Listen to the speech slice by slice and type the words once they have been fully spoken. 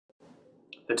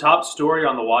The top story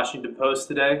on the Washington Post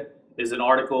today is an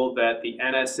article that the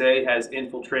NSA has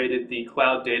infiltrated the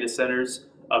cloud data centers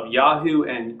of Yahoo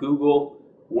and Google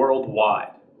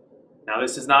worldwide. Now,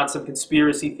 this is not some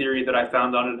conspiracy theory that I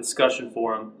found on a discussion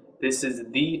forum. This is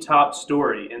the top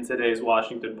story in today's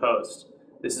Washington Post.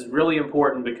 This is really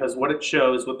important because what it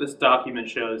shows, what this document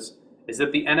shows, is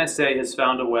that the NSA has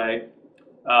found a way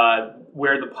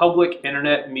where the public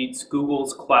internet meets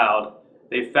Google's cloud.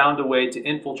 They've found a way to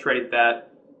infiltrate that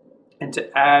and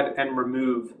to add and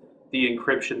remove the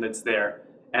encryption that's there.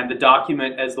 And the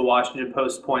document, as the Washington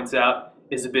Post points out,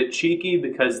 is a bit cheeky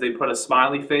because they put a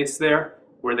smiley face there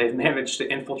where they've managed to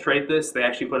infiltrate this. They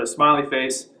actually put a smiley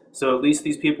face, so at least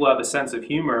these people have a sense of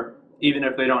humor, even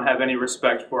if they don't have any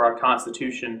respect for our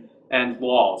Constitution and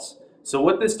laws. So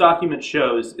what this document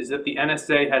shows is that the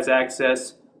NSA has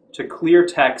access to clear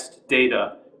text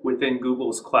data within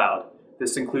Google's cloud.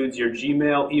 This includes your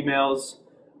Gmail emails,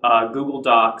 Google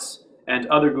Docs, and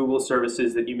other Google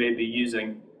services that you may be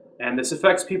using. And this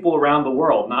affects people around the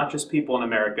world, not just people in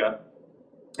America.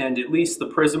 And at least the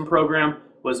PRISM program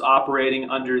was operating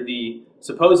under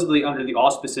supposedly under the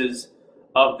auspices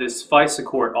of this FISA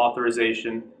court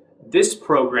authorization. This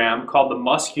program, called the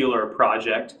Muscular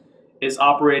Project, is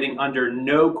operating under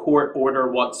no court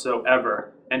order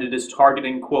whatsoever, and it is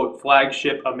targeting, quote,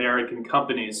 flagship American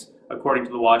companies, according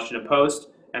to the Washington Post.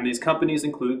 And these companies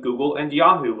include Google and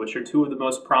Yahoo, which are two of the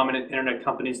most prominent internet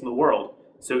companies in the world.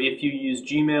 So if you use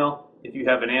Gmail, if you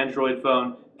have an Android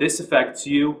phone, this affects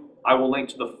you. I will link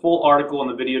to the full article in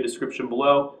the video description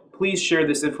below. Please share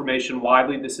this information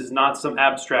widely. This is not some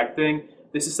abstract thing.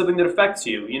 This is something that affects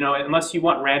you. You know, unless you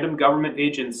want random government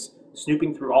agents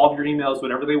snooping through all of your emails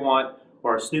whenever they want,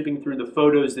 or snooping through the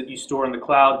photos that you store in the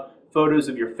cloud, photos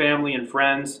of your family and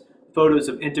friends, photos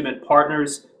of intimate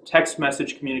partners, text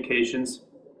message communications,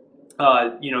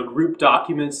 group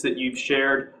documents that you've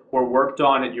shared or worked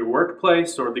on at your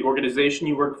workplace or the organization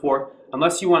you work for,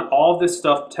 unless you want all of this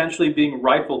stuff potentially being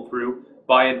rifled through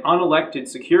by an unelected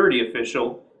security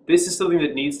official, this is something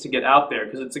that needs to get out there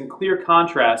because it's in clear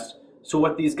contrast to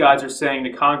what these guys are saying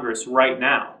to Congress right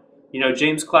now. You know,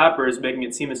 James Clapper is making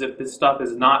it seem as if this stuff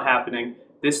is not happening.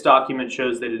 This document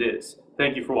shows that it is.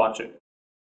 Thank you for watching.